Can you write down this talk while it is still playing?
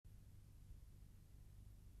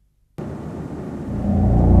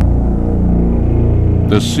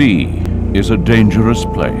The sea is a dangerous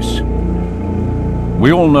place.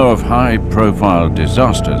 We all know of high-profile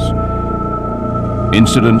disasters,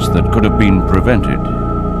 incidents that could have been prevented,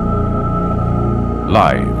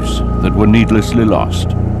 lives that were needlessly lost.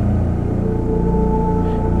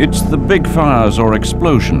 It's the big fires or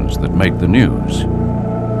explosions that make the news.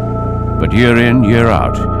 But year in, year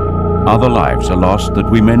out, other lives are lost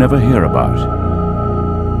that we may never hear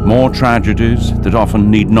about. More tragedies that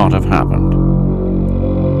often need not have happened.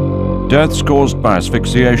 Deaths caused by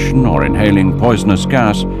asphyxiation or inhaling poisonous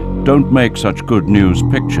gas don't make such good news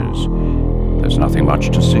pictures. There's nothing much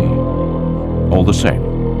to see. All the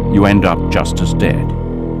same, you end up just as dead.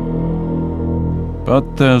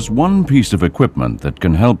 But there's one piece of equipment that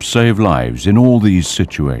can help save lives in all these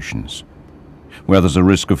situations. Where there's a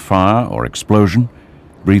risk of fire or explosion,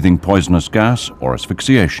 breathing poisonous gas or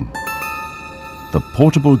asphyxiation. The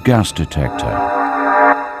portable gas detector.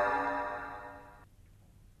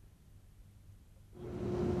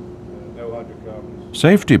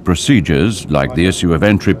 Safety procedures, like the issue of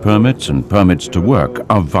entry permits and permits to work,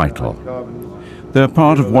 are vital. They're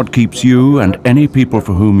part of what keeps you and any people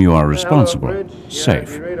for whom you are responsible safe.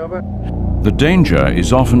 The danger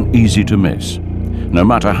is often easy to miss. No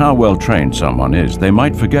matter how well trained someone is, they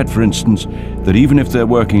might forget, for instance, that even if they're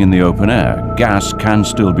working in the open air, gas can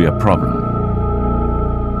still be a problem.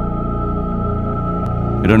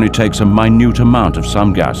 It only takes a minute amount of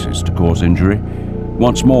some gases to cause injury.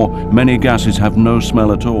 What's more, many gases have no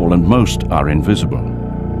smell at all, and most are invisible.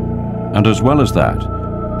 And as well as that,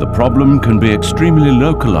 the problem can be extremely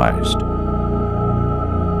localized.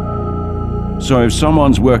 So if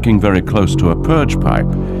someone's working very close to a purge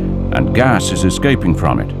pipe and gas is escaping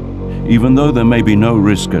from it, even though there may be no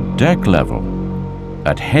risk at deck level,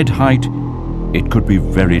 at head height, it could be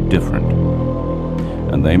very different.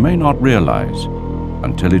 And they may not realize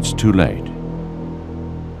until it's too late.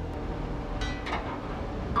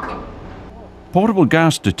 Portable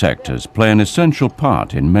gas detectors play an essential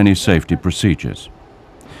part in many safety procedures.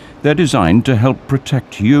 They're designed to help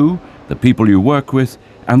protect you, the people you work with,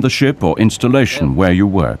 and the ship or installation where you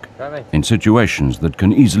work, in situations that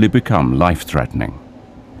can easily become life-threatening.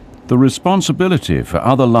 The responsibility for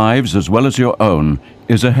other lives as well as your own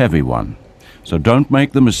is a heavy one, so don't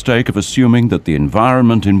make the mistake of assuming that the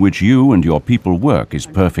environment in which you and your people work is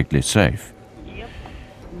perfectly safe.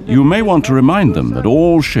 You may want to remind them that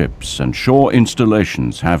all ships and shore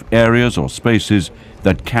installations have areas or spaces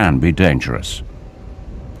that can be dangerous.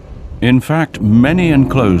 In fact, many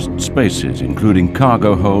enclosed spaces, including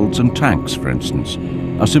cargo holds and tanks, for instance,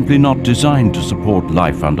 are simply not designed to support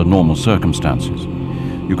life under normal circumstances.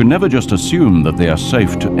 You can never just assume that they are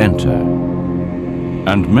safe to enter.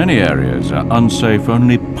 And many areas are unsafe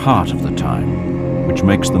only part of the time, which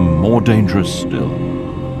makes them more dangerous still.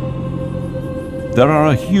 There are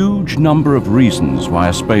a huge number of reasons why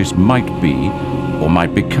a space might be or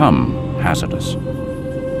might become hazardous.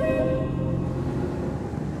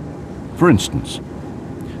 For instance,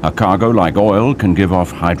 a cargo like oil can give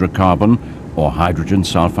off hydrocarbon or hydrogen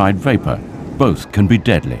sulfide vapor. Both can be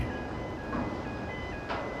deadly.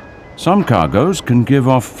 Some cargoes can give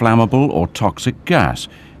off flammable or toxic gas,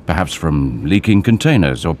 perhaps from leaking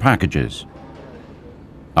containers or packages.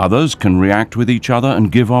 Others can react with each other and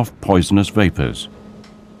give off poisonous vapors.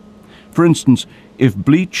 For instance, if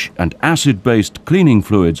bleach and acid-based cleaning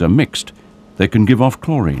fluids are mixed, they can give off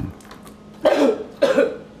chlorine.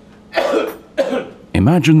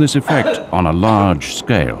 Imagine this effect on a large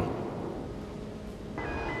scale.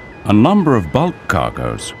 A number of bulk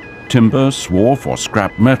cargoes, timber, swarf, or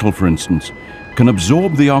scrap metal, for instance, can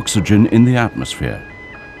absorb the oxygen in the atmosphere.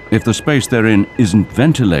 If the space they're in isn't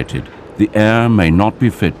ventilated, the air may not be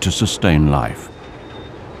fit to sustain life.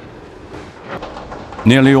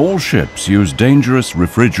 Nearly all ships use dangerous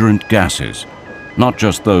refrigerant gases, not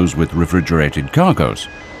just those with refrigerated cargoes.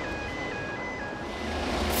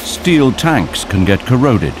 Steel tanks can get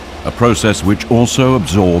corroded, a process which also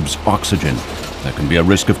absorbs oxygen. There can be a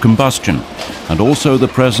risk of combustion, and also the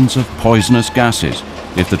presence of poisonous gases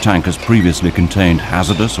if the tank has previously contained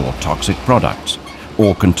hazardous or toxic products,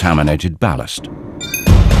 or contaminated ballast.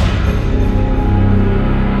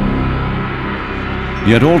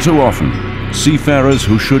 Yet all too often, seafarers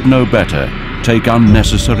who should know better take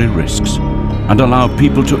unnecessary risks and allow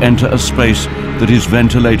people to enter a space that is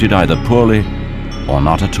ventilated either poorly or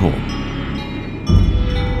not at all.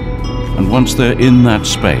 And once they're in that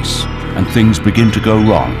space and things begin to go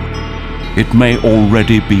wrong, it may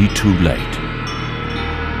already be too late.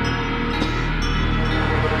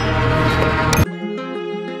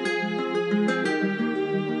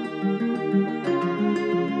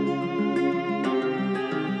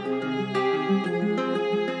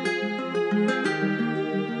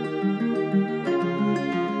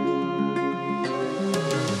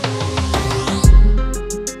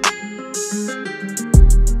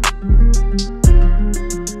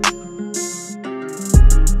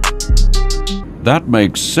 That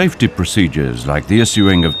makes safety procedures like the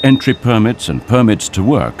issuing of entry permits and permits to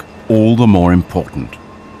work all the more important.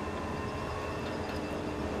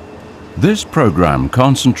 This program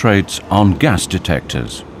concentrates on gas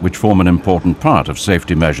detectors, which form an important part of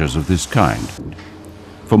safety measures of this kind.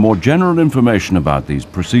 For more general information about these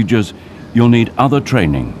procedures, you'll need other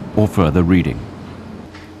training or further reading.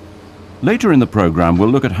 Later in the program, we'll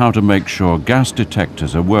look at how to make sure gas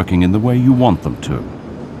detectors are working in the way you want them to.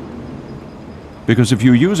 Because if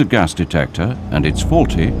you use a gas detector and it's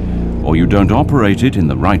faulty, or you don't operate it in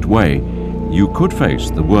the right way, you could face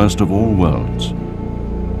the worst of all worlds.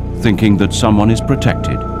 Thinking that someone is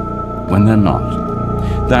protected when they're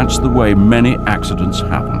not. That's the way many accidents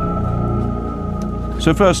happen.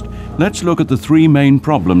 So first, let's look at the three main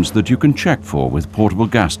problems that you can check for with portable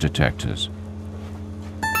gas detectors.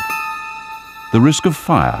 The risk of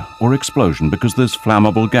fire or explosion because there's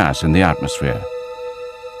flammable gas in the atmosphere.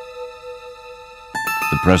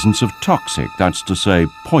 The presence of toxic, that's to say,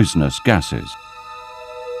 poisonous gases.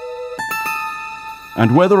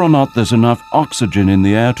 And whether or not there's enough oxygen in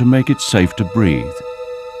the air to make it safe to breathe.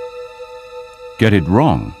 Get it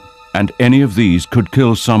wrong, and any of these could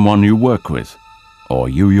kill someone you work with, or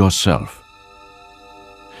you yourself.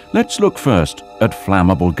 Let's look first at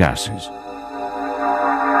flammable gases.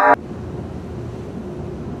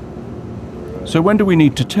 So when do we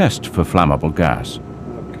need to test for flammable gas?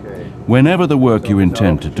 Whenever the work you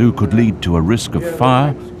intend to do could lead to a risk of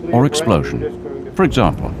fire or explosion. For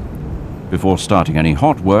example, before starting any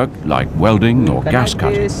hot work like welding or gas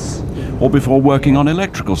cutting, or before working on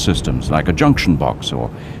electrical systems like a junction box or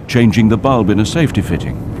changing the bulb in a safety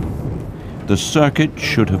fitting. The circuit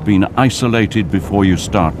should have been isolated before you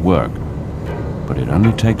start work, but it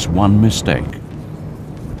only takes one mistake.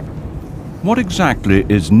 What exactly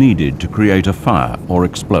is needed to create a fire or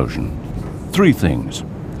explosion? Three things: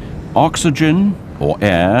 oxygen or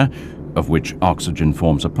air, of which oxygen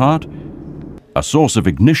forms a part, a source of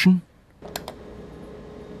ignition,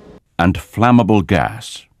 and flammable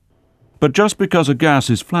gas. But just because a gas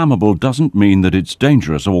is flammable doesn't mean that it's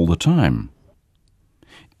dangerous all the time.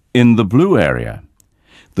 In the blue area,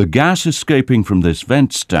 the gas escaping from this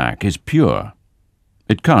vent stack is pure.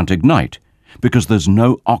 It can't ignite because there's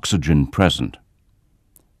no oxygen present.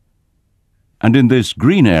 And in this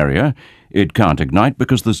green area, it can't ignite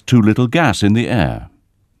because there's too little gas in the air.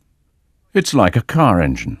 It's like a car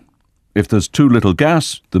engine. If there's too little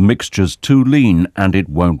gas, the mixture's too lean and it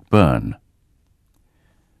won't burn.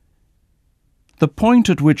 The point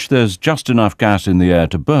at which there's just enough gas in the air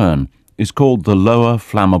to burn is called the lower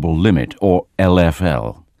flammable limit, or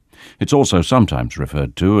LFL. It's also sometimes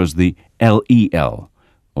referred to as the LEL,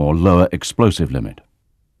 or lower explosive limit.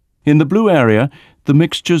 In the blue area, the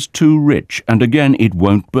mixture's too rich and again it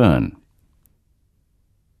won't burn.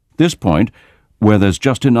 This point, where there's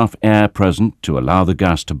just enough air present to allow the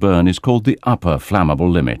gas to burn, is called the upper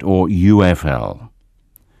flammable limit, or UFL.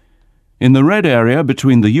 In the red area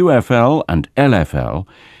between the UFL and LFL,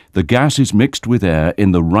 the gas is mixed with air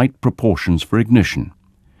in the right proportions for ignition.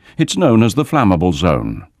 It's known as the flammable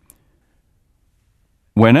zone.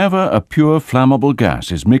 Whenever a pure flammable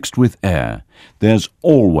gas is mixed with air, there's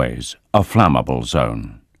always a flammable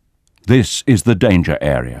zone. This is the danger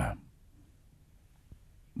area.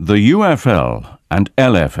 The UFL and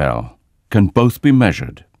LFL can both be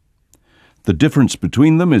measured. The difference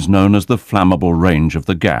between them is known as the flammable range of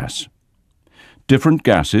the gas. Different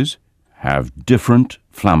gases have different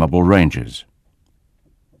flammable ranges.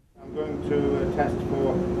 I'm going to test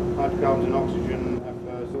for hydrocarbons and oxygen of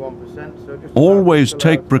 1%. So just Always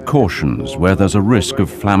take precautions where there's a risk of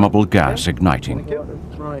flammable gas igniting.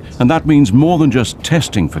 And that means more than just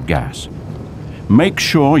testing for gas. Make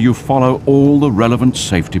sure you follow all the relevant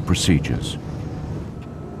safety procedures.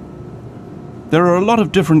 There are a lot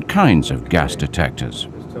of different kinds of gas detectors.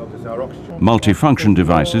 Multifunction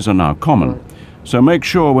devices are now common, so make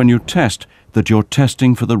sure when you test that you're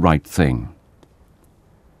testing for the right thing.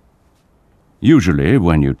 Usually,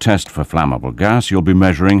 when you test for flammable gas, you'll be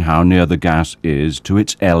measuring how near the gas is to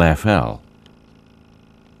its LFL.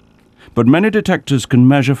 But many detectors can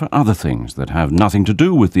measure for other things that have nothing to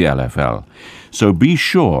do with the LFL, so be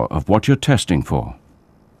sure of what you're testing for.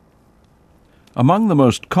 Among the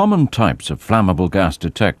most common types of flammable gas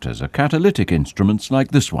detectors are catalytic instruments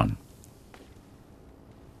like this one.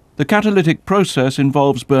 The catalytic process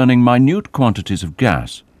involves burning minute quantities of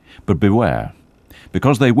gas, but beware.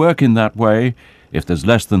 Because they work in that way, if there's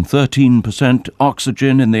less than 13%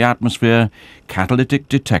 oxygen in the atmosphere, catalytic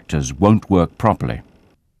detectors won't work properly.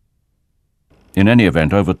 In any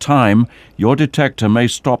event, over time, your detector may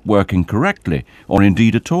stop working correctly, or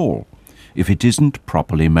indeed at all, if it isn't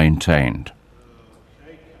properly maintained.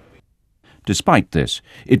 Despite this,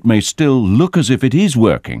 it may still look as if it is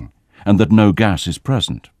working and that no gas is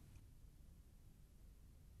present.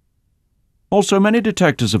 Also, many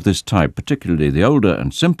detectors of this type, particularly the older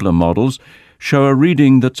and simpler models, show a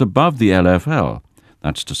reading that's above the LFL,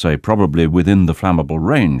 that's to say probably within the flammable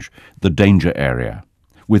range, the danger area,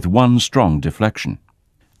 with one strong deflection.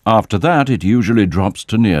 After that, it usually drops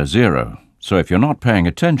to near zero, so if you're not paying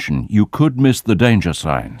attention, you could miss the danger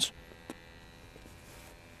signs.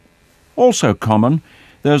 Also common,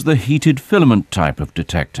 there's the heated filament type of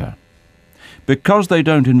detector. Because they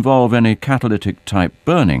don't involve any catalytic type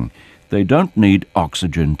burning, they don't need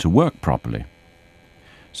oxygen to work properly.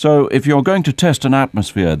 So if you're going to test an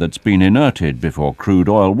atmosphere that's been inerted before crude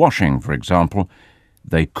oil washing, for example,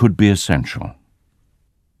 they could be essential.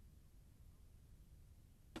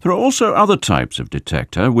 There are also other types of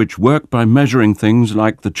detector which work by measuring things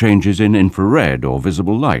like the changes in infrared or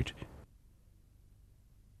visible light.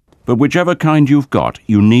 But whichever kind you've got,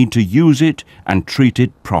 you need to use it and treat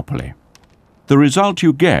it properly. The result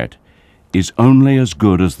you get is only as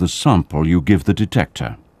good as the sample you give the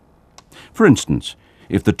detector. For instance,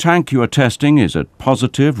 if the tank you are testing is at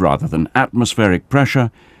positive rather than atmospheric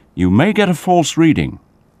pressure, you may get a false reading.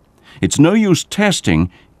 It's no use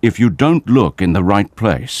testing if you don't look in the right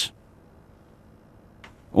place.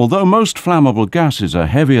 Although most flammable gases are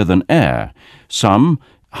heavier than air, some,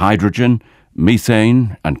 hydrogen,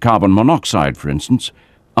 methane and carbon monoxide, for instance,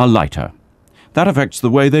 are lighter. That affects the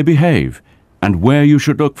way they behave and where you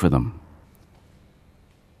should look for them.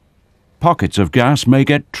 Pockets of gas may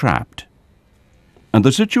get trapped, and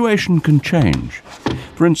the situation can change.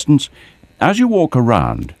 For instance, as you walk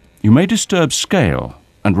around, you may disturb scale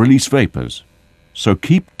and release vapors, so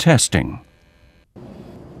keep testing.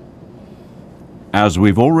 As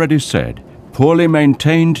we've already said, poorly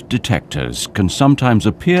maintained detectors can sometimes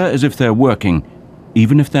appear as if they're working,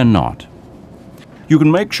 even if they're not. You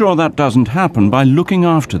can make sure that doesn't happen by looking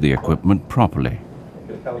after the equipment properly.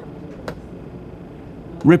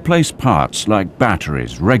 Replace parts like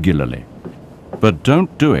batteries regularly, but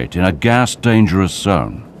don't do it in a gas-dangerous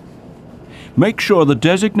zone. Make sure the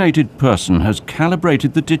designated person has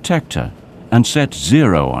calibrated the detector and set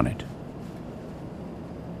 0 on it.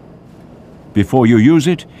 Before you use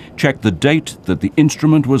it, check the date that the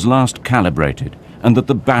instrument was last calibrated and that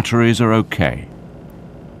the batteries are okay.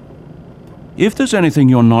 If there's anything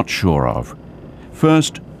you're not sure of,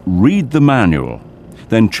 first read the manual.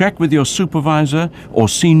 Then check with your supervisor or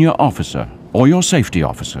senior officer or your safety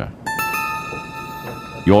officer.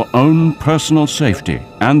 Your own personal safety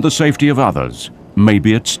and the safety of others may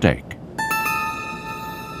be at stake.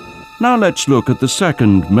 Now let's look at the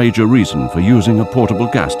second major reason for using a portable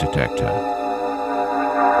gas detector.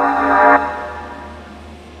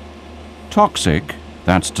 Toxic,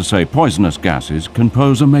 that's to say poisonous gases, can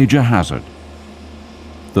pose a major hazard.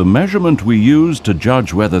 The measurement we use to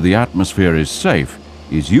judge whether the atmosphere is safe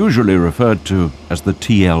is usually referred to as the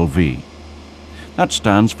TLV. That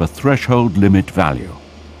stands for Threshold Limit Value,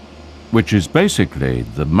 which is basically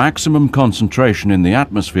the maximum concentration in the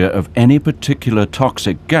atmosphere of any particular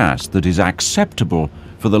toxic gas that is acceptable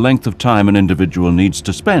for the length of time an individual needs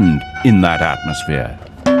to spend in that atmosphere.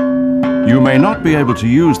 You may not be able to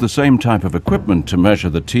use the same type of equipment to measure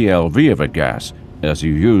the TLV of a gas as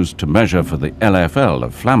you use to measure for the LFL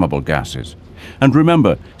of flammable gases. And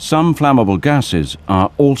remember, some flammable gases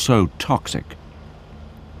are also toxic.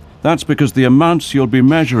 That's because the amounts you'll be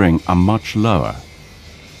measuring are much lower.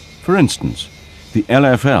 For instance, the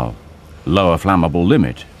LFL, lower flammable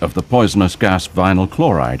limit, of the poisonous gas vinyl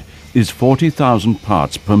chloride is 40,000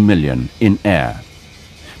 parts per million in air.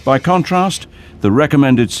 By contrast, the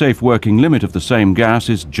recommended safe working limit of the same gas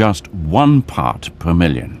is just 1 part per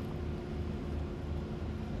million.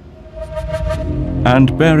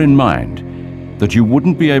 And bear in mind that you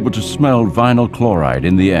wouldn't be able to smell vinyl chloride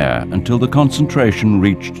in the air until the concentration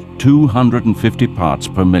reached 250 parts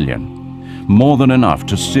per million, more than enough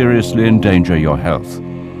to seriously endanger your health.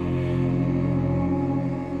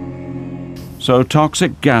 So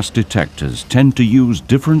toxic gas detectors tend to use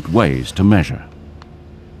different ways to measure.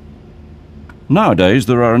 Nowadays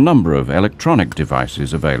there are a number of electronic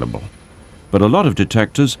devices available, but a lot of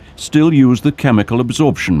detectors still use the chemical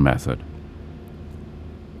absorption method.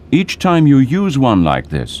 Each time you use one like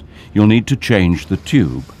this, you'll need to change the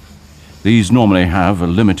tube. These normally have a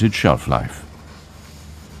limited shelf life.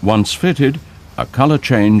 Once fitted, a color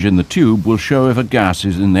change in the tube will show if a gas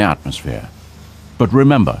is in the atmosphere. But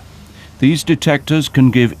remember, these detectors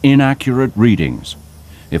can give inaccurate readings,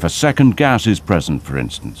 if a second gas is present, for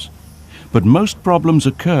instance. But most problems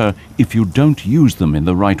occur if you don't use them in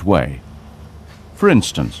the right way. For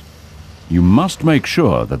instance, You must make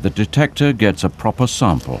sure that the detector gets a proper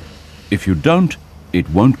sample. If you don't, it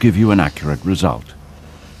won't give you an accurate result.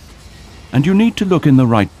 And you need to look in the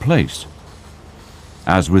right place.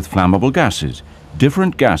 As with flammable gases,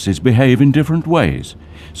 different gases behave in different ways,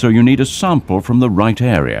 so you need a sample from the right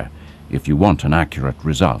area if you want an accurate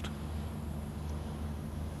result.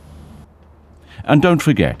 And don't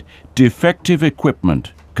forget, defective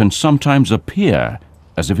equipment can sometimes appear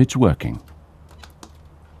as if it's working.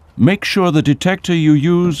 Make sure the detector you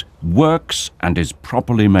use works and is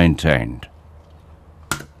properly maintained.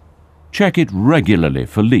 Check it regularly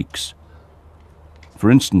for leaks.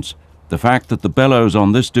 For instance, the fact that the bellows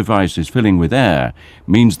on this device is filling with air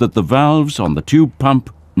means that the valves on the tube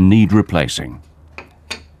pump need replacing.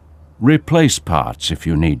 Replace parts if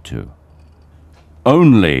you need to.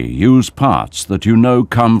 Only use parts that you know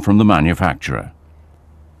come from the manufacturer.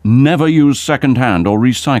 Never use second-hand or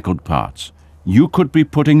recycled parts. You could be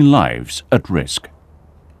putting lives at risk.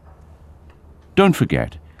 Don't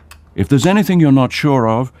forget, if there's anything you're not sure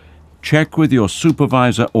of, check with your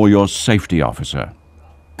supervisor or your safety officer.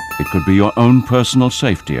 It could be your own personal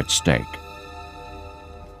safety at stake.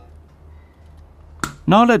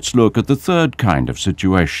 Now let's look at the third kind of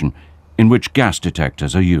situation in which gas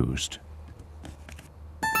detectors are used.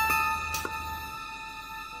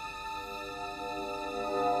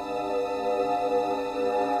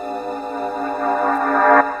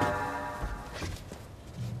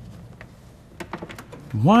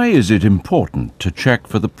 Why is it important to check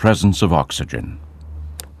for the presence of oxygen?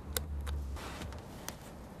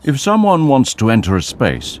 If someone wants to enter a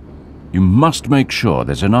space, you must make sure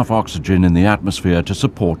there's enough oxygen in the atmosphere to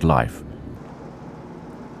support life.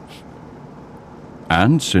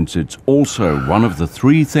 And since it's also one of the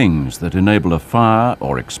three things that enable a fire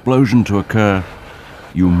or explosion to occur,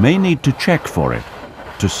 you may need to check for it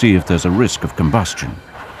to see if there's a risk of combustion.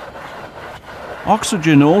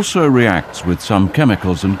 Oxygen also reacts with some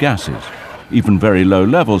chemicals and gases. Even very low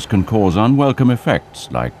levels can cause unwelcome effects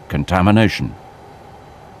like contamination.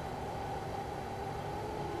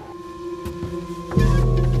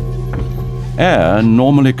 Air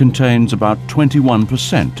normally contains about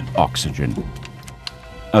 21% oxygen.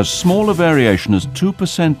 A smaller variation is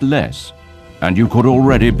 2% less, and you could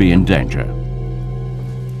already be in danger.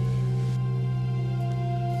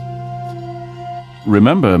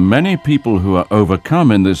 Remember, many people who are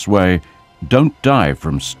overcome in this way don't die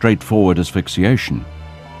from straightforward asphyxiation.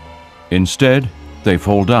 Instead, they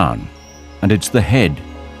fall down, and it's the head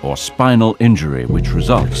or spinal injury which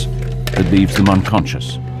results that leaves them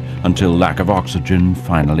unconscious until lack of oxygen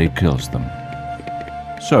finally kills them.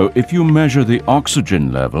 So, if you measure the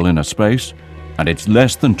oxygen level in a space and it's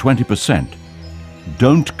less than 20%,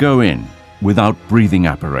 don't go in without breathing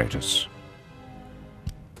apparatus.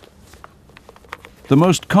 The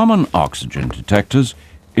most common oxygen detectors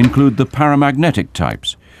include the paramagnetic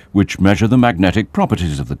types, which measure the magnetic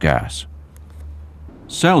properties of the gas.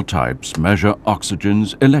 Cell types measure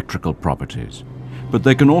oxygen's electrical properties, but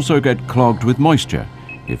they can also get clogged with moisture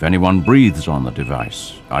if anyone breathes on the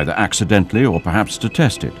device, either accidentally or perhaps to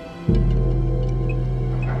test it.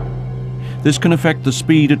 This can affect the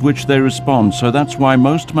speed at which they respond, so that's why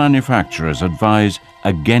most manufacturers advise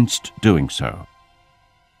against doing so.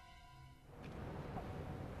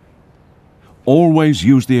 Always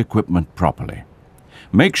use the equipment properly.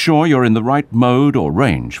 Make sure you're in the right mode or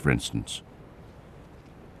range, for instance.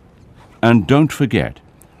 And don't forget,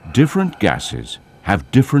 different gases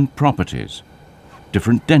have different properties,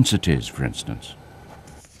 different densities, for instance.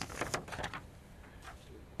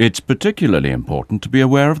 It's particularly important to be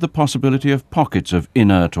aware of the possibility of pockets of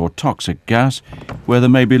inert or toxic gas where there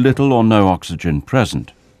may be little or no oxygen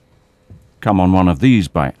present. Come on one of these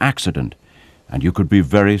by accident, and you could be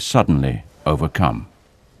very suddenly overcome.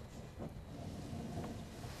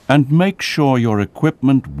 And make sure your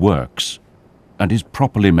equipment works and is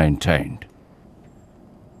properly maintained.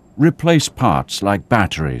 Replace parts like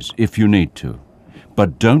batteries if you need to,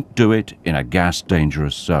 but don't do it in a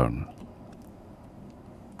gas-dangerous zone.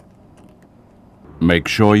 Make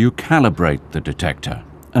sure you calibrate the detector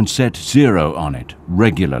and set 0 on it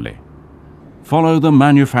regularly. Follow the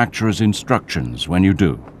manufacturer's instructions when you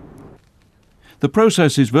do. The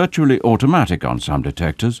process is virtually automatic on some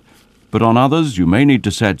detectors, but on others you may need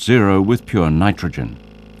to set 0 with pure nitrogen.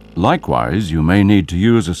 Likewise, you may need to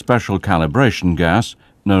use a special calibration gas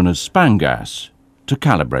known as span gas to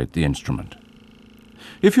calibrate the instrument.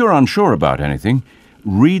 If you're unsure about anything,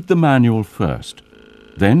 read the manual first.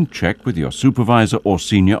 Then check with your supervisor or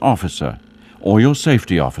senior officer, or your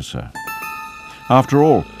safety officer. After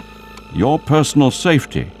all, your personal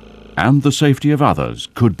safety and the safety of others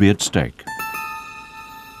could be at stake.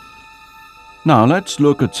 Now let's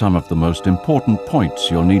look at some of the most important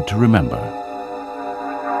points you'll need to remember.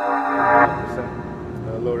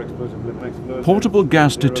 Portable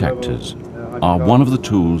gas detectors are one of the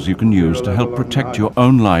tools you can use to help protect your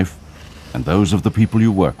own life and those of the people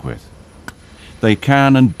you work with. They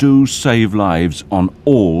can and do save lives on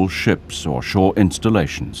all ships or shore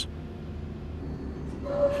installations,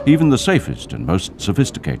 even the safest and most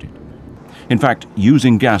sophisticated. In fact,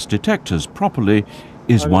 using gas detectors properly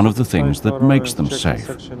is one of the things that makes them safe.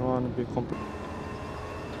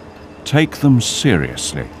 Take them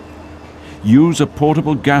seriously. Use a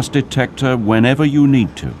portable gas detector whenever you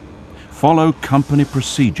need to. Follow company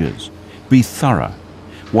procedures. Be thorough.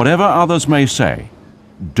 Whatever others may say,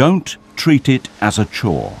 don't treat it as a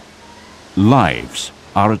chore. Lives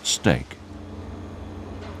are at stake.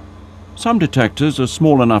 Some detectors are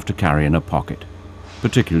small enough to carry in a pocket,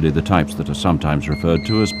 particularly the types that are sometimes referred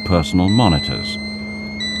to as personal monitors.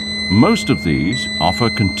 Most of these offer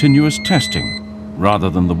continuous testing, rather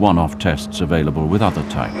than the one-off tests available with other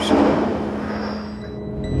types.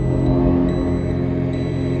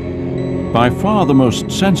 By far the most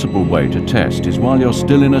sensible way to test is while you're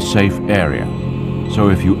still in a safe area. So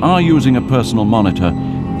if you are using a personal monitor,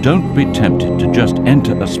 don't be tempted to just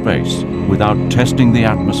enter a space without testing the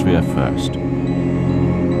atmosphere first.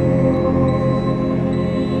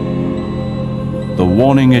 The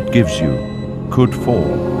warning it gives you could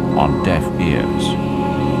fall on deaf ears.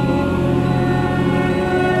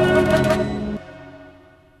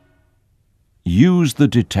 Use the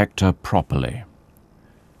detector properly.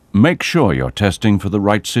 Make sure you're testing for the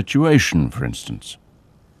right situation, for instance.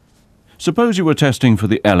 Suppose you were testing for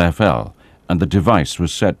the LFL and the device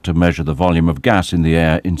was set to measure the volume of gas in the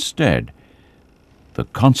air instead. The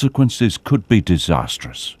consequences could be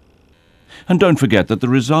disastrous. And don't forget that the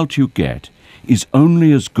result you get is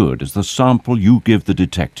only as good as the sample you give the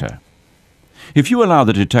detector. If you allow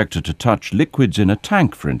the detector to touch liquids in a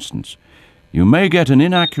tank, for instance, you may get an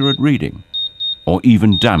inaccurate reading or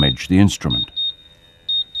even damage the instrument.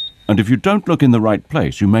 And if you don't look in the right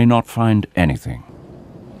place, you may not find anything.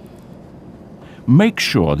 Make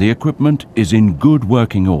sure the equipment is in good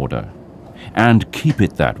working order and keep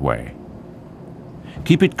it that way.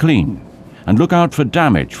 Keep it clean and look out for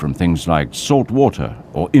damage from things like salt water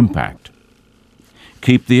or impact.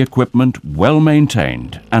 Keep the equipment well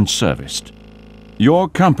maintained and serviced. Your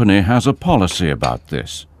company has a policy about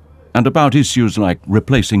this and about issues like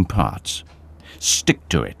replacing parts. Stick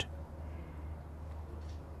to it.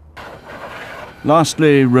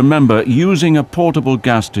 Lastly, remember, using a portable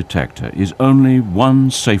gas detector is only one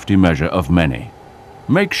safety measure of many.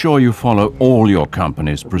 Make sure you follow all your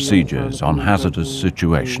company's procedures on hazardous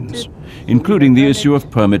situations, including the issue of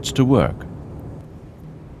permits to work.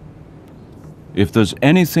 If there's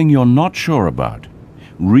anything you're not sure about,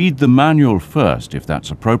 read the manual first if that's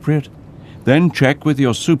appropriate, then check with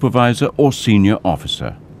your supervisor or senior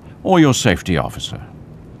officer, or your safety officer.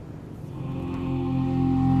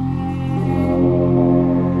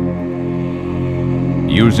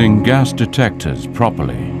 Using gas detectors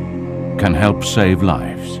properly can help save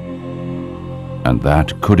lives, and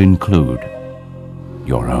that could include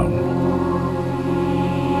your own.